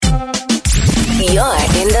You're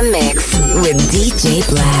in the mix with DJ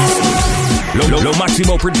Blast. Lo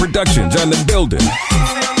Máximo Productions on the building.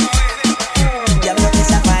 Ya con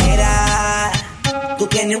esa faera, tú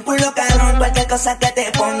tienes un culo cabrón, cualquier cosa que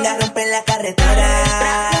te ponga rompe la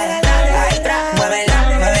carretera. Ay, muévela,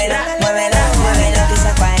 muévela, muévela, muévela con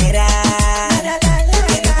esa faera. Tú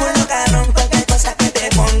tienes un culo cabrón, cualquier cosa que te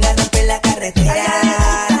ponga rompe la carretera.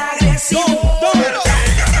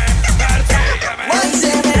 Hoy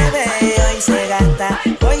se bebe, hoy se gasta,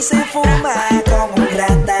 hoy se fuma como un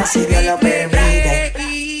rata, si Dios lo permite.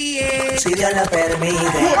 Si Dios lo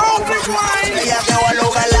permite. Ella que va a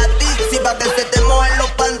lograr la Dixie pa' que se te mojen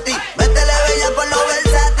los panties. Métele bella por los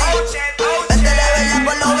versátil. Métele bella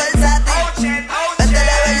por los versátil.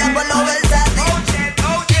 Métele bella por los versátil.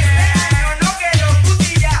 Yo no quiero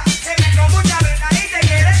putilla. Se me con mucha vena y te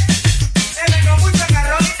quieres. Se me con mucho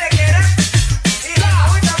carro y te quieres. Y me con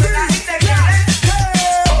mucha vena y te quieres.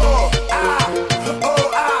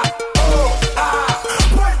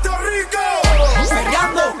 Puerto Rico.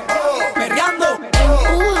 Perreando.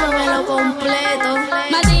 Újamelo completo.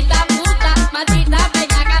 Maldita puta, maldita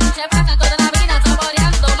bellaca. Se pasa toda la vida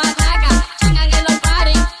saboreando machaca. Chingan en los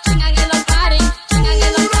paris, chingan en los paris, chingan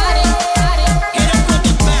en los paris.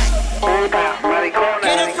 Puta, maricona,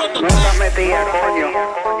 no estás metida, coño.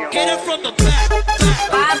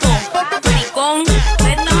 Pato, maricón, no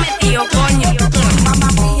estás metido, coño. Mamá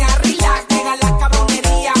mía, relax, deja la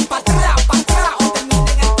cabronería. Pa' atrás, o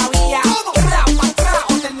terminen esta vía. Pa' atrás,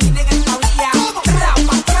 o terminen esta vía.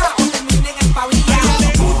 Pa' atrás, o terminen esta vía. Le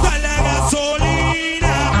gusta la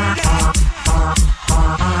gasolina.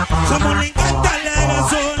 Como le encanta la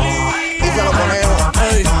gasolina. Díselo, conejo.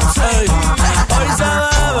 Ey, ey. Hoy se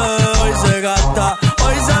bebe, hoy se gasta,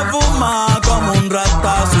 hoy se fuma como un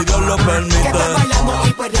rata, si Dios lo permite.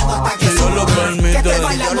 Si Dios lo permite.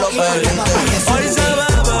 Hoy se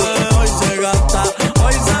bebe, hoy se gasta,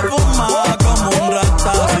 hoy se fuma como un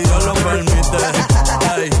rata, si Dios lo permite.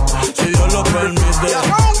 Ey, si Dios lo permite.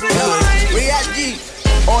 Real G,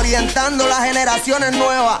 orientando las generaciones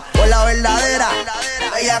nuevas por la verdadera.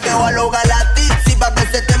 Ella que va a lograr la Dixie pa' que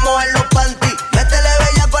se te mojen los panties. Métele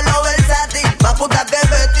bella con los versátil. Más puta que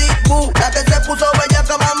Betty Boo. La que se puso bella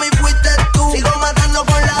que mami fuiste tú. Sigo matando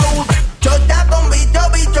con la U. Chota con bicho,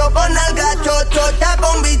 bicho con alga. Chota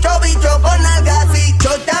con bicho, bicho con alga. Sí,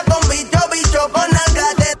 chota con bicho, bicho con alga.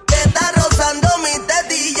 Te está rozando mi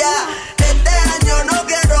tetilla. Este año no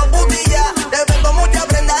quiero putilla. Te ven con mucha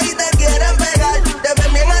prenda y te quieren pegar. Te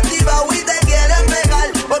ven bien activado y te quieren pegar.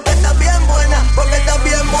 Porque estás bien buena, porque estás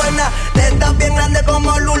bien buena. Te estás bien grande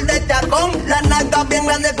como Lourdes Chacón. Las nalgas bien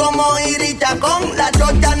grandes como Iris Chacón. La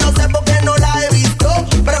chocha no sé por qué no la he visto,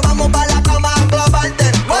 pero vamos pa' la cama a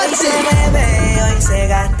clavarte. Hoy se bebe, hoy se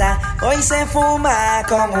gasta, hoy se fuma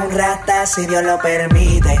como un rata, si Dios lo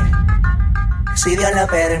permite. Si Dios lo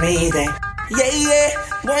permite. Yeah,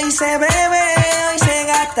 yeah. Hoy se bebe, hoy se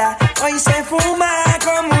gasta, hoy se fuma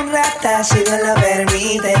como un rata, si Dios lo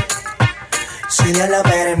permite. Si Dios lo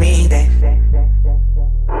permite.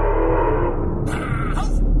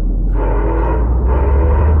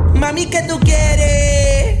 Mami, ¿qué tú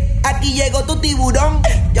quieres? Aquí llegó tu tiburón.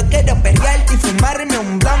 Yo quiero perrearte y fumarme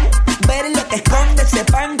un blon. Ver lo que esconde ese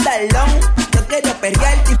pantalón. Yo quiero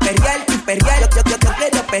perrearte y perrearte y perrearte. Yo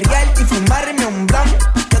quiero perrearte y fumarme un blon.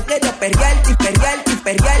 Yo quiero perrearte y perrearte y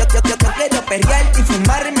perrearte. Yo quiero perrearte y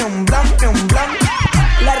fumarme un blon, un blon.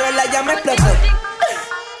 La rola ya me explotó.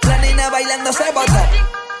 La nena bailando se botó.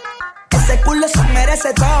 Ese culo se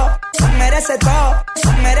merece todo, se merece todo,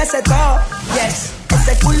 se merece todo. Yes.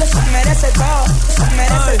 Ese culo se merece todo, se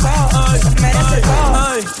merece todo, se merece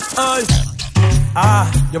todo.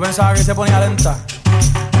 Yo pensaba que se ponía lenta.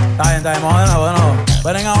 Está bien, vamos de nuevo.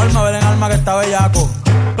 Ven en alma que está bellaco.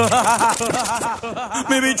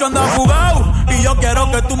 Mi bicho anda fugado y yo quiero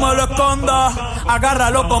que tú me lo escondas.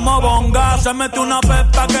 Agárralo como bonga. Se mete una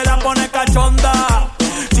pepa que la pone cachonda.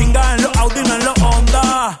 Chinga en los Audi, no en los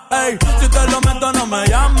Honda. Ey, si te lo meto no me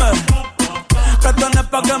llames, que esto no es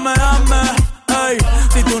pa' que me ames. Ey,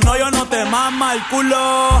 si tú no, yo no te mama el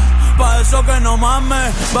culo. Pa' eso que no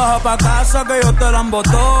mames. Baja pa' casa que yo te la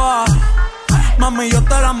embotoa. Mami, yo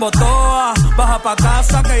te la embotoa. Baja pa'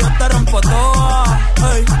 casa que yo te rompo toa.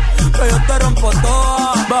 Ey, que yo te rompo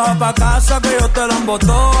toa. Baja pa' casa que yo te la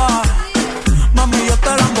embotoa. Mami, yo te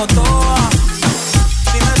la embotoa.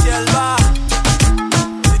 Dime si él va.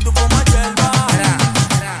 Si tú fumas hierba.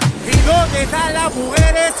 ¿Y dónde están las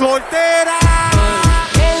mujeres solteras?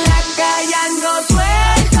 En la calle ando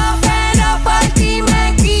suelto, pero por ti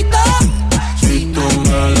me quito. Si tú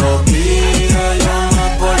me lo pides, yo me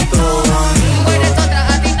porto bonito. Por eso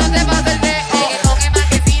a ti no te pasa el dejo. Que toque más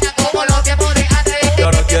que fina como los tiempos de antes. Y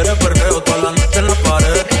ahora quieres perreo toda la noche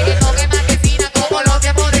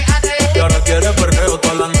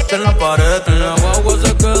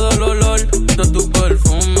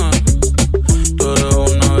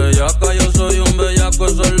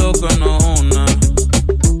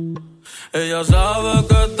Ella sabe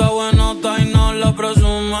que está buenota y no la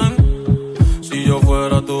presumen. Si yo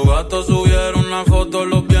fuera tu gato, subiera una foto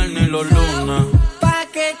los viernes y los lunes. Pa'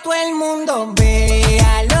 que todo el mundo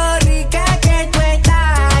vea lo rica que tú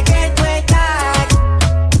estás, que tú estás.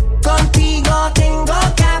 Contigo tengo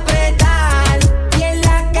que apretar. Y en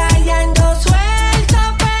la calle ando suelto,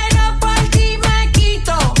 pero por ti me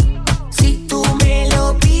quito. Si tú me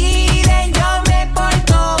lo pides, yo me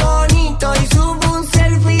porto bonito. Y subo un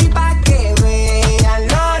selfie pa' que vean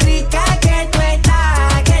lo rica que tú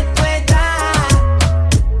estás, que tú estás.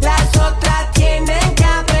 Las otras tienen que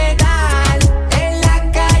apretar. En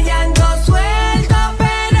la calle ando suelto,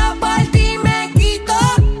 pero por ti me quito.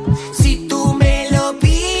 Si tú me lo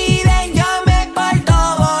pides, yo me porto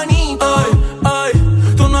bonito. Ay,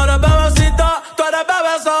 tú no eres bebecita, tú eres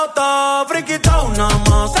bebesota. Friquita una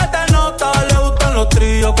más, se te nota. Le gustan los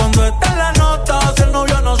tríos cuando está en la nota. Si el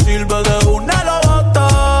novio no sirve, de una lo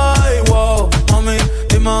bota. Ay, wow, mami,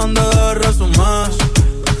 dime dónde resumes.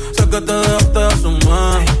 Sé que te dejaste de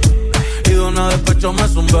asumir. Y de una despecho me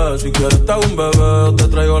zumbé. Si quieres te hago un bebé, o te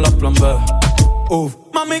traigo las plan B.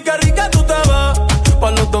 Mami, qué rica tú te ves.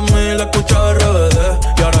 Pa' los 2000 escucha RBD.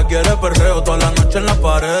 Y ahora quieres perreo toda la noche en la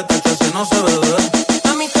pared. Que si no se ve.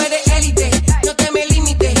 Mami, tú eres élite, no te me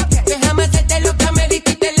limites. Déjame hacerte lo que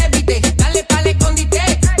amerite y te levite. Dale pa'l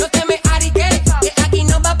escondite, no te me ariques. Que aquí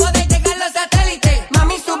no va a poder llegar los satélites.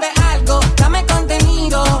 Mami, sube algo, dame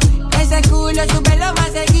contenido. Ese culo súbelo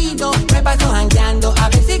más seguido. Me paso jangueando, a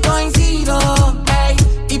ver si coincido. Ey,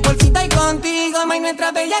 y por si estoy contigo, may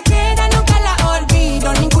nuestra bellaquera nunca la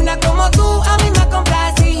olvido. Ninguna como tú a mí me ha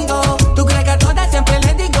complacido. Tú crees que a todas siempre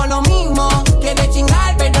les digo lo mismo. Quieres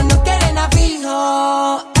chingar, pero no quieren a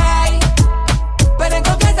fijo. Ey, pero en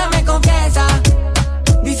confianza me confiesa.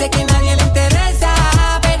 Dice que nadie le interesa,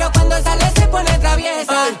 pero cuando sale se pone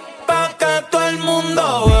traviesa. Ay, pa' que todo el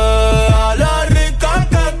mundo vea la rica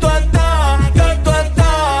que tú estás, que tú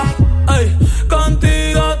estás. Ay,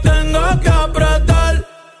 contigo tengo que apretar.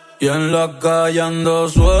 Y en la calle ando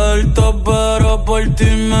suelto, pero por ti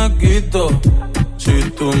me quito. Si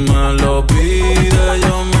tú me lo pides,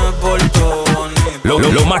 yo me porto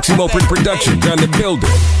bonito. Lo Máximo Productions on the building.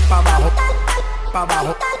 Pa' abajo, pa'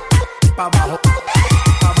 abajo, pa' abajo,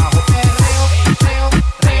 pa' abajo.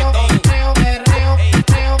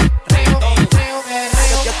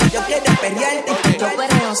 Yo quiero perrearte, Yo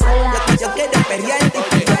perreo sola. yo quiero perrearte.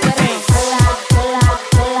 Yo perreo sola.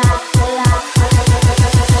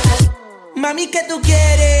 Mami, ¿qué tú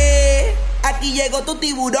quieres? Aquí llegó tu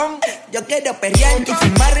tiburón. Yo quiero perrear y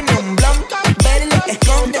fumarme un blon. Ver lo que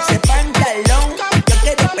esconde ese pantalón. Yo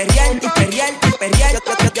quiero perrear y perrear y perrear.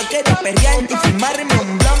 Yo quiero perrear y fumarme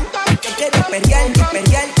un blon. Yo quiero perrear y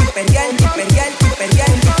perrear y perrear y perrear y perrear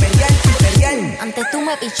y perrear y perrear. Antes tú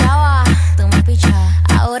me pichabas,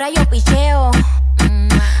 ahora yo picheo.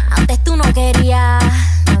 Antes tú no querías,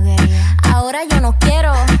 ahora yo no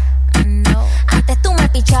quiero. Antes tú me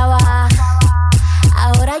pichabas,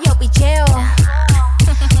 ahora yo picheo.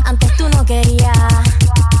 Antes tú no querías,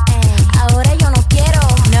 ahora yo no quiero.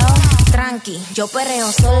 No, tranqui, yo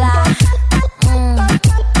perreo sola.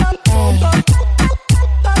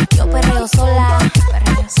 Yo perreo sola.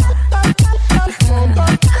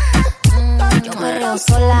 Yo perreo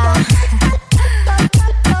sola.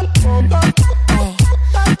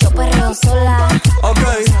 Yo perreo sola. Ok,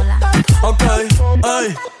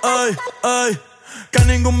 ey. Que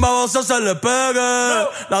ningún baboso se le pegue.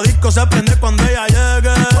 La disco se prende cuando ella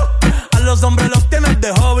llegue. A los hombres los tienes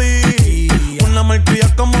de hobby. Una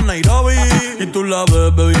malcria como Nairobi. Y tú la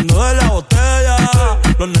ves bebiendo de la botella.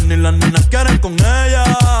 Los nenes y las nenas quieren con ella.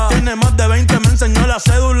 Tiene más de 20, me enseñó la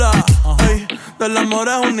cédula. Ey, del amor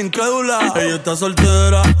es una incrédula. Ella está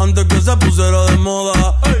soltera antes que se pusiera de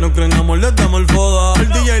moda. No creen amor, le damos el foda. El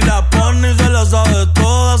DJ la pone y se la sabe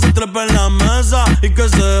toda. Se trepa en la mesa y que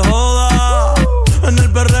se joda. En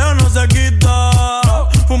el perreo no se quita.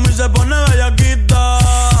 Fuma y se pone bellaquita.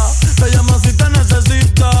 Te llama si te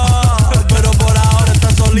necesita. Pero por ahora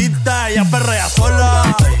está solita. Ella perrea sola.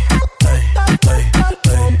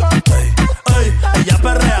 Ella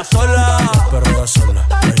perrea sola.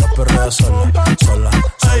 Ella perrea sola.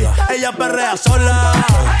 Ella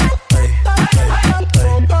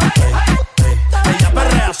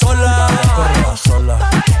perrea sola. Ella perrea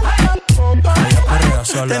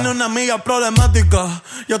sola. Tiene una amiga problemática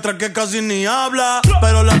y otra que casi ni habla,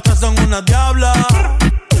 pero las tres son una diabla.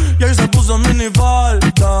 Y ahí se puso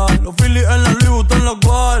minifalda, los Phillies en la Louis Vuitton los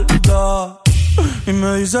guarda. Y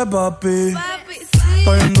me dice papi,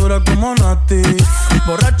 estoy bien dura como Nati.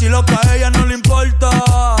 Borracha y loca, a ella no le importa.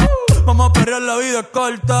 Vamos a perrear, la vida es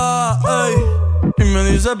corta, ey. Y me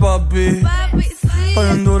dice papi, está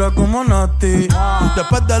bien dura como Nati.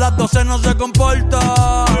 Después de las 12 no se comporta.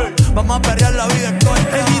 Vamos a perrear, la vida es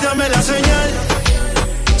corta. Ey, dame la señal.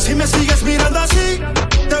 Si me sigues mirando así,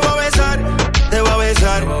 te voy a besar, te voy a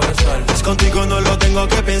besar. Es contigo, no lo tengo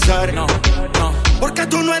que pensar. No. Porque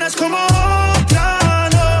tú no eres como otra,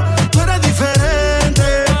 no. Tú eres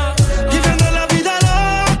diferente. Viviendo la vida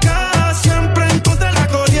loca, siempre en contra de la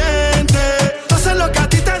corriente. Haces lo que a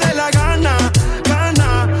ti te dé la gana.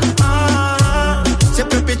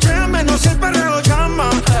 Siempre pichéame, no siempre reo llama.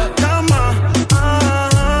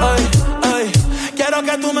 Quiero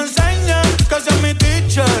que tú me enseñes que seas mi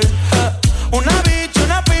teacher. Una bitch,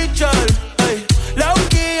 una pitcher. La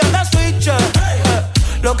Uki and the switcher.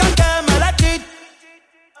 Loca que me la cheat.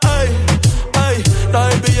 La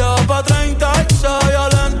baby ya va pa' 30. Soy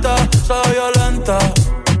violenta.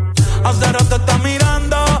 Hace rato está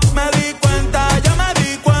mirando. Me di cuenta.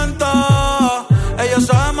 Ella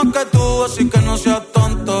sabe más que tú, así que no seas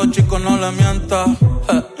tonto. Chico, no le mientas.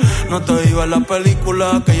 No te digo en la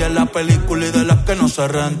película, que ella es la película y de las que no se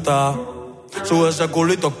renta. Sube ese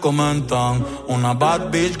culito, comentan. Una bad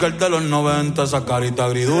bitch girl de los 90. Esa carita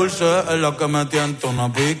agridulce es la que me tienta. Una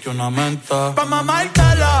bitch y una menta. Pa'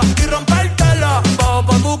 mamártela y rompértela. Bajo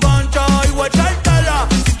pa' tu cancha y guachártela.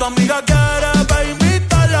 Si tu amiga quiere, ve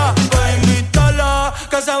invítala.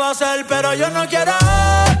 Que se va a hacer, pero yo no quiero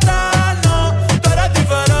otra, no. Tú eres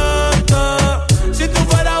diferente. Si tú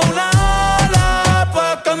fueras una ala,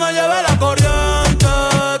 pues que me lleve la corriente.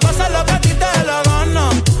 Tú haces lo que a ti te dé la gana.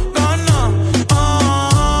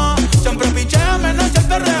 Siempre pichéame, no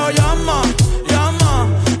siempre reo llama.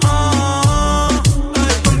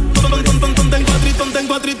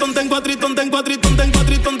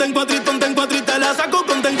 Te la saco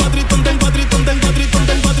con ten cuatrito.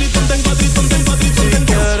 Si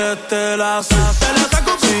quieres te la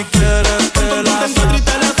saco. Si quieres te la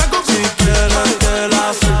saco. Si quieres te la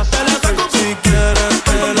saco. Si quieres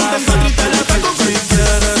te la saco. Si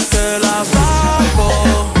quieres te la saco.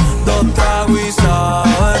 Dos tragos y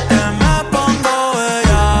sabes que me pongo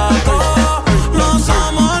bellaco. No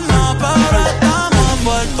somos nada, pero estamos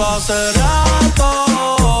envueltos hace rato.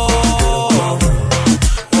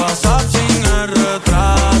 WhatsApp sin el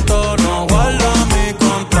retrato. No guarda mi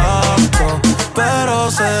contacto, pero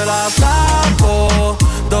se la saco.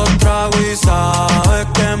 Dos tragos y sabes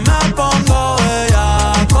que me pongo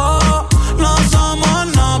bellaco. No somos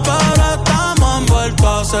nada, pero estamos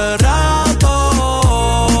envueltos hace rato.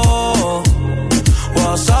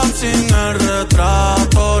 WhatsApp sin el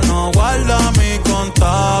retrato. No guarda mi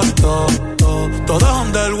contacto. Todo es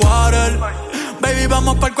underwater. Baby,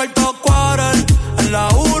 vamos pa'l cuarto quarter. En la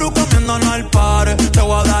Uru comiéndonos al pare. Te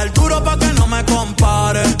voy a dar duro pa' que no me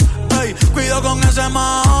compare. Ey, cuido con ese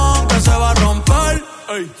man que se va a romper.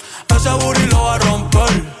 Ey, ese booty lo va a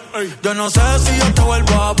romper. Ey, yo no sé si yo te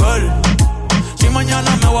vuelvo a ver. Si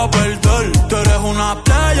mañana me voy a perder. Tú eres una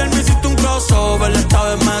player, me hiciste un crossover. Esta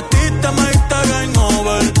vez metiste, me diste game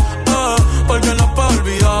over. Porque no puedo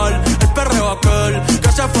olvidar el perreo aquel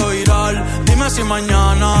que se fue viral. Dime si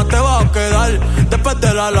mañana te vas a quedar. Después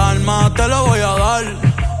de la alarma te lo voy a dar.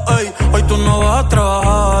 Ey, hoy tú no vas a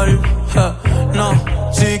trabajar. No,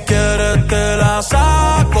 si quieres te la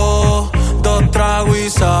saco. Dos tragos y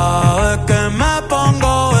sabes que me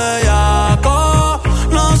pongo bellaco.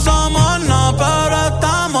 No somos nada, pero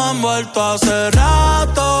estamos envueltos hace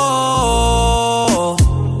rato.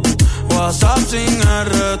 WhatsApp sin el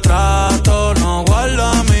retrato. No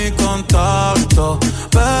guarda mi contacto,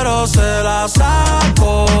 pero se la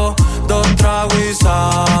saco. Dos tragos y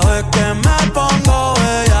sabes que me pongo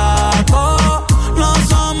bellaco. No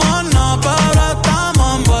somos nada, pero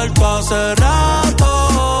estamos envueltos hace rato.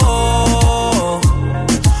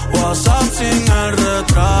 WhatsApp sin el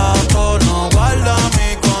retrato. No guarda mi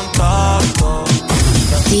contacto.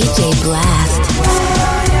 DJ Blast.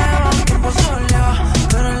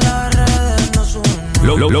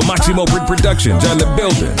 Lo Máximo Productions on the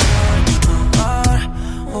building.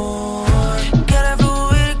 Quiere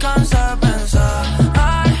fluir, cansa de pensar.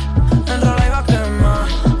 Enrola y va a quemar.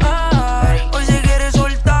 Hoy si quiere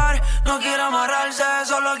soltar, no quiere amarrarse,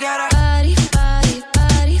 solo quiere.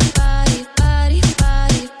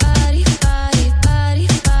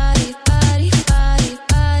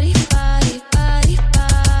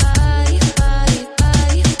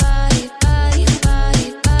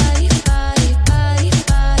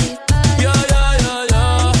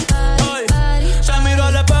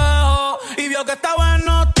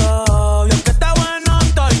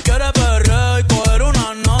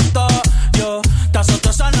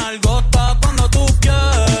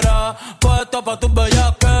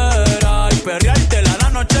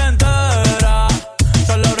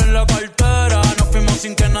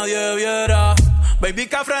 sin que nadie viera. Baby,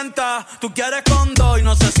 que afrenta, tú quieres con dos y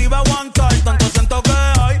no sé si va a aguantar. Tanto siento que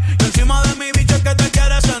hay y encima de mi bicho es que te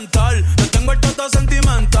quieres sentar. Te tengo el toto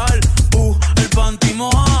sentimental, el panty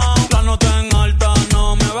mojado. La nota en alta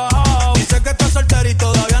no me he bajado. Dice que está soltera y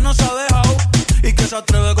todavía no se ha dejado. Y que se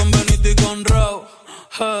atreve con Benito y con Raúl.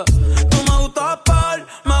 Tú me gustas par,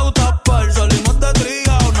 salimos de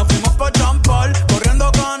trío, nos fuimos pa' champar,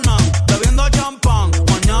 corriendo cana, bebiendo champán.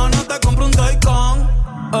 Mañana te compro un Taycan.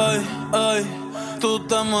 Ay, ay, tú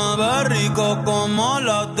te mueves rico como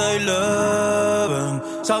la Eleven.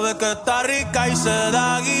 Sabes que está rica y se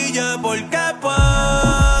da guille porque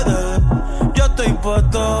puede. Yo estoy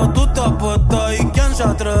puesto, tú estás puesta y ¿quién se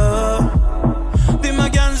atreve?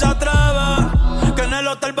 Dime quién se atreve, que en el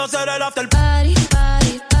hotel va a ser el after party.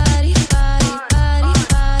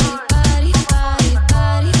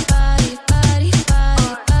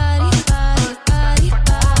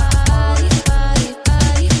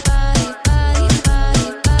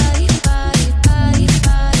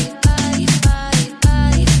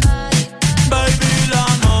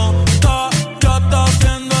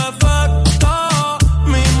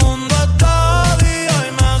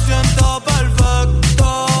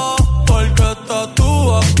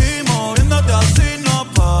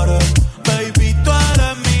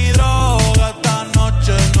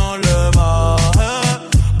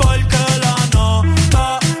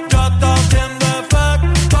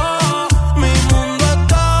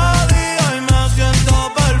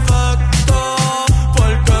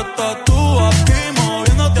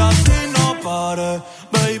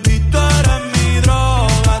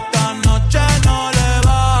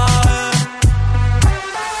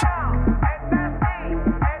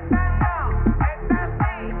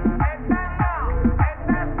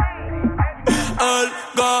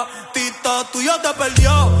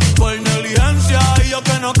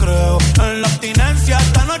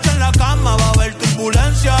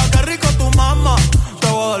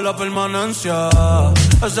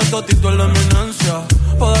 Ese totito es la eminencia.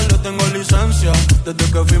 Pa' darle tengo licencia.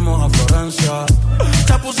 Desde que fuimos a Florencia.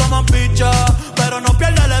 Se puso más picha, pero no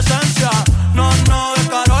pierde la esencia. No, de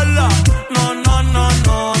Carola. No,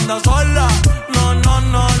 anda sola. No,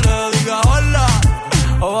 le diga hola.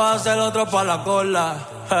 O vas a hacer otro pa' la cola.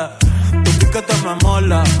 Tu piquete me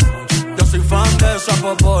mola. Yo soy fan de esa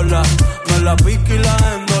popola. Me la pique y la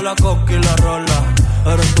endo, la coca y la rola.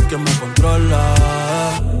 Eres tú quien me controla.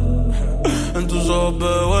 En tus ojos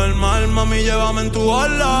veo el mal, mami, llévame en tu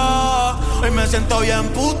ola. Hoy me siento bien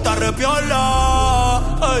puta, repiola.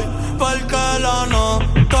 Ay, porque la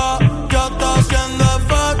nota ya está haciendo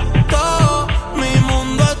efecto. Mi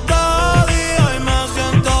mundo está día y me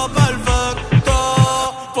siento perfecto.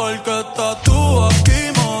 Porque estás tú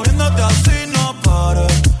aquí moviéndote así, no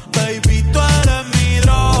pares. Baby, tú eres mi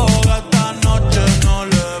droga, esta noche no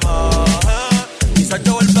le bajes. Quizás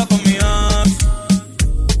yo vuelva con mi ex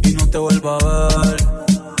y no te vuelva a ver.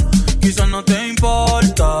 Quizás no te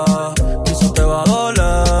importa, quizás te va a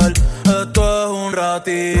doler. Esto es un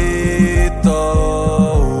ratito,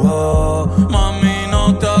 mami,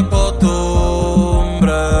 no te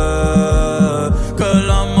acostumbres, que el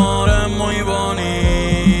amor es muy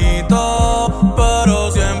bonito,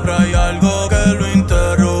 pero siempre hay algo que lo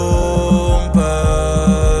interrumpe.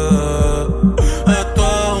 Esto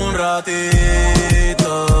es un ratito,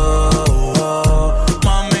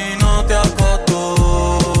 mami, no te acostumbres,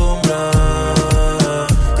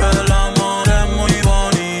 que el amor es muy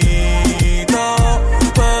bonito,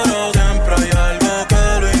 pero siempre hay algo que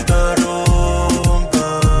lo interrumpe.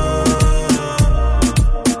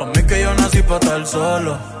 Pa' mí que yo nací pa' estar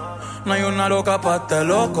solo, no hay una loca pa' este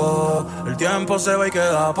loco. El tiempo se va y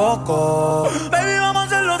queda poco. Baby, vamos a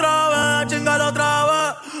hacerlo otra vez, chingalo otra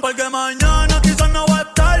vez, porque mañana quizás no va a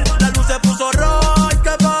estar. La luz se puso roja, hay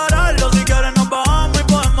que pararlo. Si quieres nos bajamos y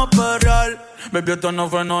podemos perrear. Baby, esto no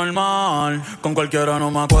fue normal. Con cualquiera no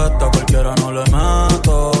me acuesto, a cualquiera no le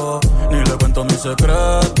meto, ni le cuento mis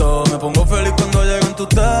secretos. Me pongo feliz cuando llegan tus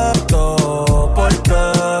textos,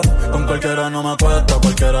 porque con cualquiera no me acuesto, a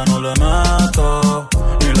cualquiera no le meto,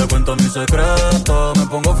 ni le cuento mis secretos. Me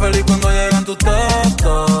pongo feliz cuando llegan tus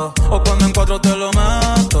textos, o cuando en cuatro te lo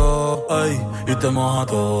meto. Ey, y te moja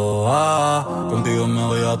toda, contigo me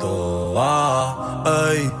voy a toda.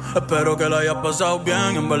 Ey, espero que la hayas pasado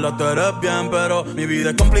bien, en verdad tú eres bien, pero mi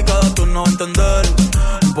vida es complicada, tú no vas a entender.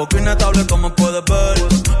 Un poco inestable como puedes ver.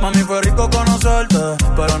 Mami, fue rico conocerte,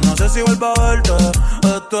 pero no sé si vuelvo a verte.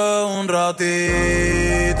 Esto es un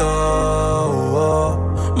ratito,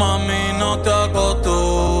 mami, no te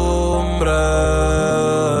acostumbres,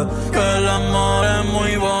 que el amor es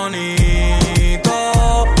muy bonito,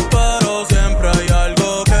 pero siempre hay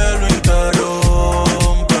algo que lo interrumpe.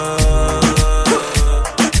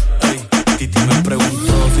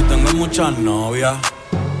 novias.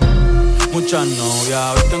 Muchas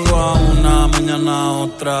novias, hoy tengo a una, mañana a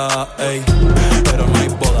otra, ey. Pero no hay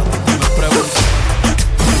boda, me pregunto.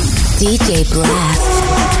 DJ Blast.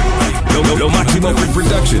 Lo máximo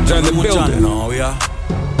Productions on the muchas building.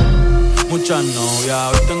 Muchas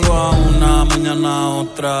novias, hoy tengo a una, mañana a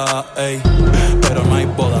otra, ey. Pero no hay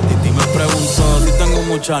boda, Titi me preguntó si tengo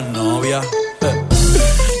muchas novias.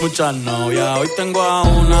 Muchas novias, hoy tengo a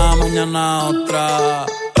una, mañana a otra.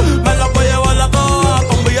 Me la voy a llevar a todas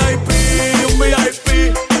pa' un VIP, ey.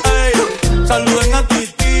 Saluden a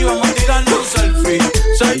Titi, vamos a tirarle un selfie.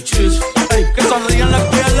 6 chis, ey. Que sonrían las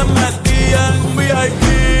pieles metidas en un VIP,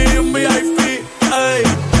 ey.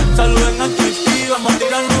 Saluden a Titi, vamos a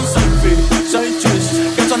tirarle un selfie. 6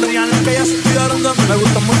 chis, que sonrían las que ya se olvidaron de mí. Me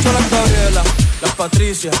gustan mucho las Gabriela, las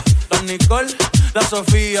Patricia, las Nicole, la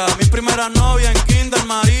Sofía. Mi primera novia en Kinder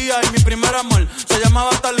María y mi primer amor se llamaba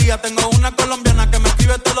Talía. Tengo una colombiana que me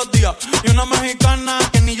escribe todos los días y una mexicana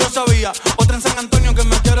que ni yo sabía. Otra en San Antonio que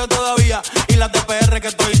me quiere todavía y las de PR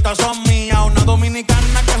que toditas son mías. Una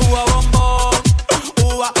dominicana que juega bombón,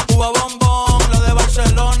 uva bombón. La de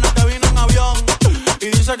Barcelona que vino en avión y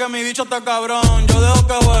dice que mi bicho está cabrón. Yo dejo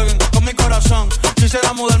que jueguen con mi corazón.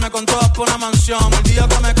 Quisiera mudarme con todas por una mansión. El día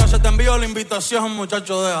que me case te envío la invitación,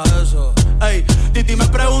 muchacho, deja eso. Ey, Titi me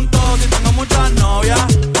preguntó si tengo muchas novias.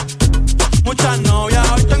 Muchas novias,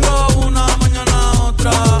 hoy tengo una, mañana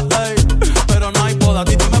otra, ey. Pero no hay boda.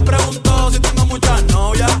 Titi me preguntó si tengo muchas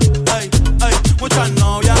novias. Ey, muchas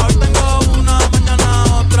novias, hoy tengo una, mañana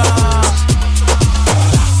otra.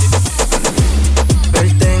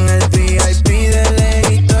 Verte en el VIP de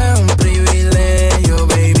lejito es un privilegio,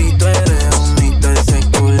 baby, tú eres un mito, ese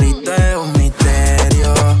culito es un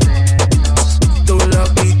misterio. Tú lo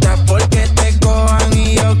quitas porque te cojan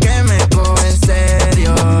y yo que me cojo en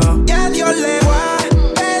serio. Y a Dios le voy a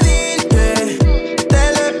pedir que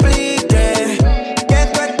te lo explique, que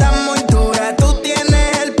tú estás muy dura, tú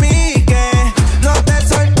tienes el pique. No te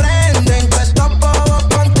sorprenden que estos bobos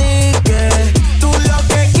contigo, tú lo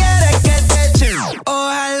que quieres es que te echen.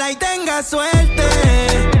 Ojalá y tengas suerte,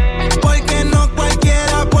 porque no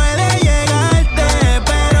cualquiera puede llegarte.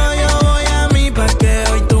 Pero yo voy a mí pa' que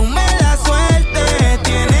hoy tú me la sueltes.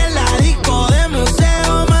 Tienes la disco de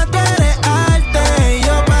museo, más tú eres arte. Y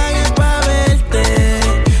yo pagué pa' verte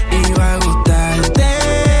y va a gustarte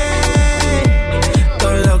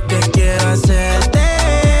todo lo que quiero hacerte.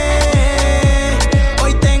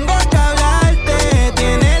 Hoy tengo que hablarte.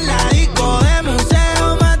 Tienes la disco de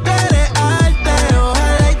museo, más tú eres arte.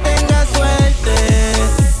 Ojalá y tengas suerte.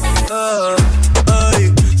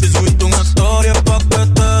 Ey, si subiste una historia pa' que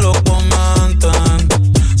te lo comenten.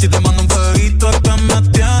 Si te mando un fueguito es que me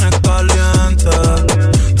tienes caliente.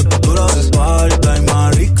 Tu textura de espalda y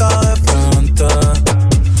más rica de frente.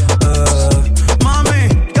 Mami,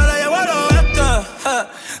 yo le llevo al oeste.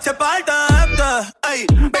 Si es parte de este. Ey,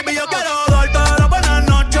 baby, yo quiero darte la buena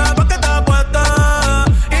noche pa' que te apuestes.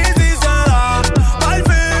 Y si se da, al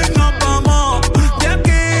fin nos vamos de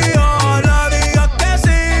aquí. Ojalá digas que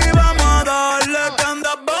sí, vamos a darle que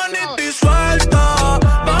andas bonita y suelta.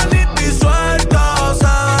 Bonita y suelta, se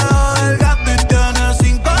deja del gato y tiene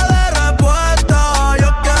 5 de respuesta. Yo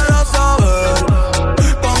quiero saber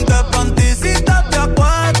con qué panticita te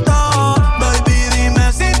apuestas. Baby, dime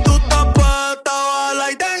si tú estás puesta. Ojalá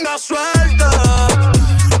y tengas suerte,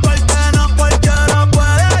 porque no cualquiera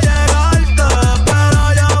puede llegarte. Pero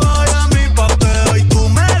yo voy a mí pa' que hoy tú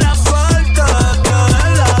me la sueltes. Que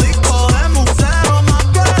la disco de museo, más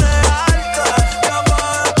que de arte. Yo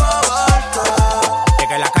voy pa' verte. De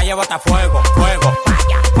que la calle bota fuego, fuego,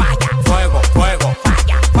 falla, falla, fuego, fuego,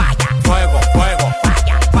 falla, falla, fuego, fuego,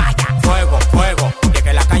 falla, falla, fuego, fuego. De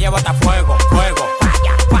que la calle bota fuego, fuego,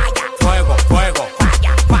 falla, falla, fuego, fuego,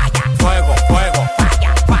 falla, falla, fuego, fuego,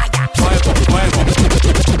 falla, falla, fuego, fuego.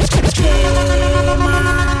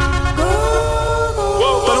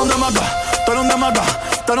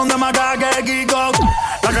 Tú eres un demaca que Kiko.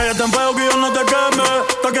 La calle está en fuego que yo no te queme.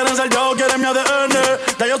 Todos quieren ser yo, quieren mi ADN.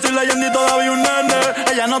 Ya yo soy leyenda y todavía un nene.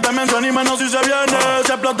 Ella no te menciona ni menos si se viene.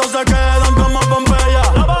 Si explotó se quedan como Pompeya.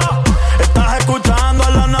 Estás escuchando a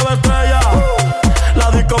la nueva estrella.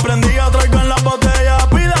 La disco prendida, traigo en la botella.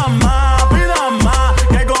 Pidan más,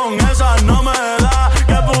 que con esa no me da.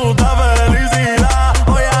 Que puta felicidad,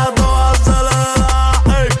 hoy a todas se le da.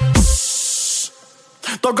 Ey.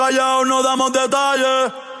 Toca callado, no damos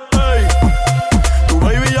detalles. Ey. Tu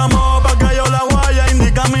baby llamó pa' que yo la guaya.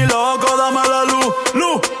 Indica mi loco, dame la luz.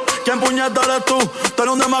 ¿Quién puñeta eres tú? Tú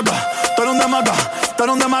eres un demaca, tú eres un demaca, tú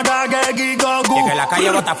eres un demaca que Kikoku. Y que la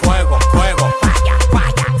calle bota fuego, fuego, falla,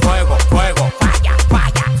 falla, fuego, fuego, falla,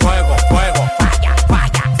 falla, fuego, fuego, falla,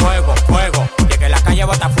 falla, fuego, fuego. Y que la calle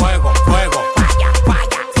bota fuego, fuego, falla,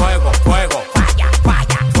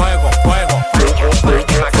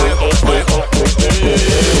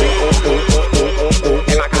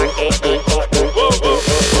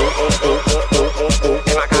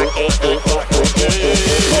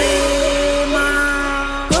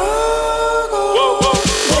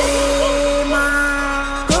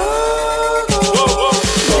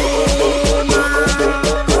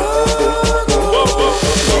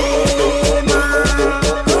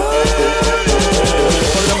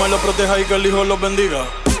 deja y que el hijo los bendiga.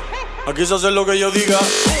 Aquí se hace lo que yo diga.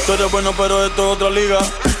 Tú eres bueno, pero esto es otra liga.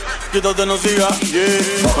 Quítate, no siga, yeah.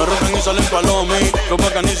 Me rompen y salen palomi. Los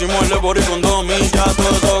bacanísimos, el Ebori con Domi. Ya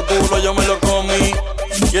todo culo, yo me lo comí.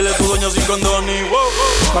 Y él es tu dueño sin condoni.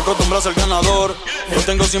 Me acostumbro a ser ganador. Lo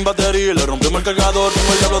tengo sin batería y le rompimos el cargador.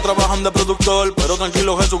 Tengo el diablo trabajando de productor, pero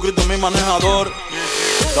tranquilo, Jesucristo es mi manejador.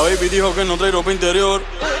 La baby dijo que no trae ropa interior,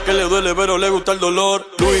 que le duele pero le gusta el dolor.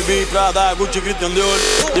 Louis V, Prada, Gucci, Christian Dior.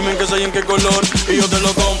 Dime en qué soy, en qué color y yo te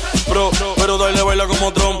lo compro, pero dale baila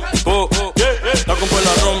como Trump. La compro en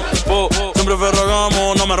la rompo, siempre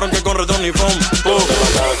ferragamo, no me ronque con retorno ni fom. De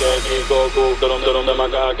macaque, Kikoku, de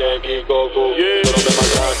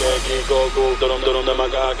macaque, Kikoku, de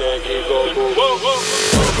macaque,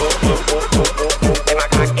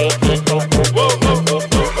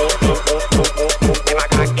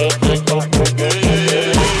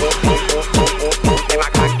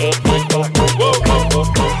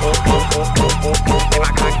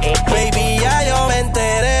 Baby, ya yo me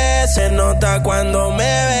enteré, se nota cuando me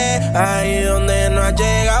ve. Ahí donde no has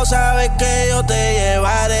llegado, sabes que yo te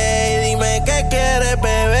llevaré. Y dime qué quieres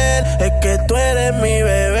beber, es que tú eres mi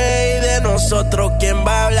bebé. Y de nosotros, ¿quién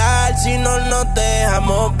va a hablar si no nos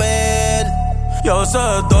dejamos ver? Y a veces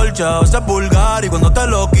es dolce, a veces es vulgar. Y cuando te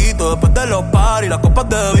lo quito, después de los party, las copas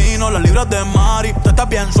de vino, las libras de mari. Tú estás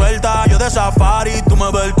bien suelta, yo de safari. Tú me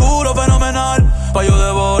ves el culo fenomenal, pa' yo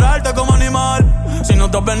devorarte como animal. Si no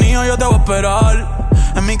te has venido, yo te voy a esperar.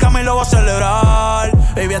 En mi cama y lo voy a celebrar.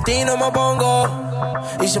 Baby, a ti no me pongo,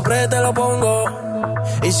 y siempre te lo pongo.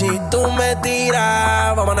 Y si tú me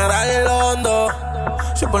tiras, vamos a nadar en el hondo.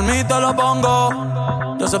 Si por mí te lo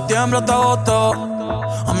pongo, de septiembre hasta agosto.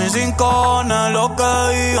 A mis rincones, lo que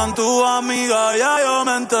digan tus amigas, ya yo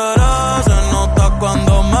me enteré. Se nota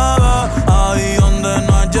cuando me ves, ahí donde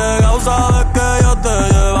no has llegado, sabes que yo te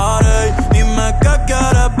llevaré. Dime qué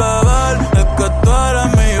quieres beber, es que tú eres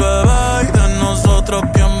mi bebé. Y de nosotros,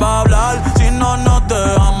 ¿quién va a hablar si no nos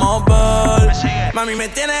dejamos ver? Mami, me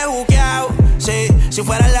tienes buqueado, sí. Si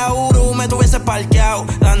fuera la Uru, me tuviese parqueado,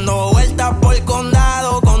 dando vueltas por el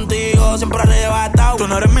condado, contigo siempre arrebatado. Tú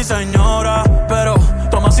no eres mi señora, pero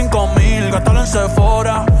toma 5,000, gástalo en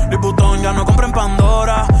Sephora. Liputón ya no compra en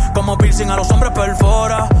Pandora, como piercing a los hombres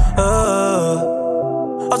perfora.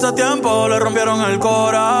 Hace tiempo le rompieron el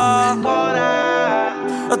cora.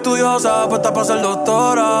 Estudiosa, puesta para ser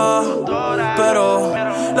doctora, pero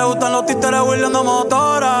le gustan los títeres huirleando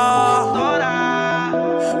motora.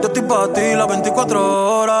 Yo estoy pa' ti las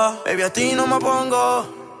 24 horas. Baby, a ti no me pongo,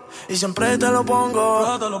 y siempre te lo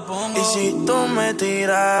pongo. Y si tú me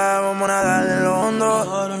tiras, vamos a nadar en lo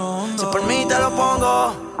hondo. Si por mí te lo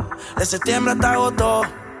pongo, de septiembre hasta agosto.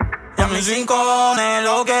 Y a mis rincones,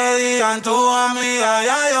 lo que digan tus amigas,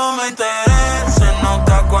 ya yo me enteré. Se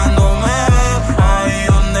nota cuando me ves, ahí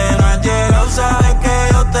donde no has llegado, sabes que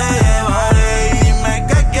yo te llevaré. Y dime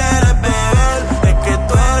qué quieres beber, es que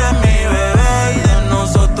tú eres mi bebé. Y de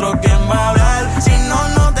nosotros, ¿quién va a hablar si no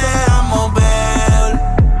nos dejamos ver?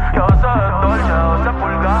 Que a veces es dolce, a veces es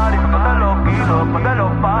vulgar. Y cuando te lo quito, después de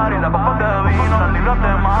los party, las copas de vino, las libras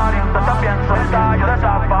de mari. Tú estás bien suelta, yo de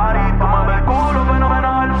safari. Tú me ves el culo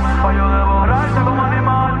fenomenal, pa' yo devorarte como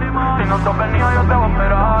animal. Si no te has venido, yo te voy a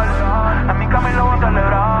esperar. En mi cama y lo voy a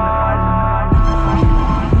celebrar.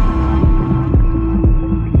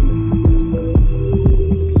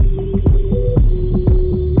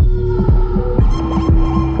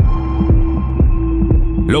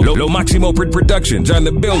 Lo Máximo Productions on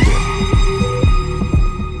the building.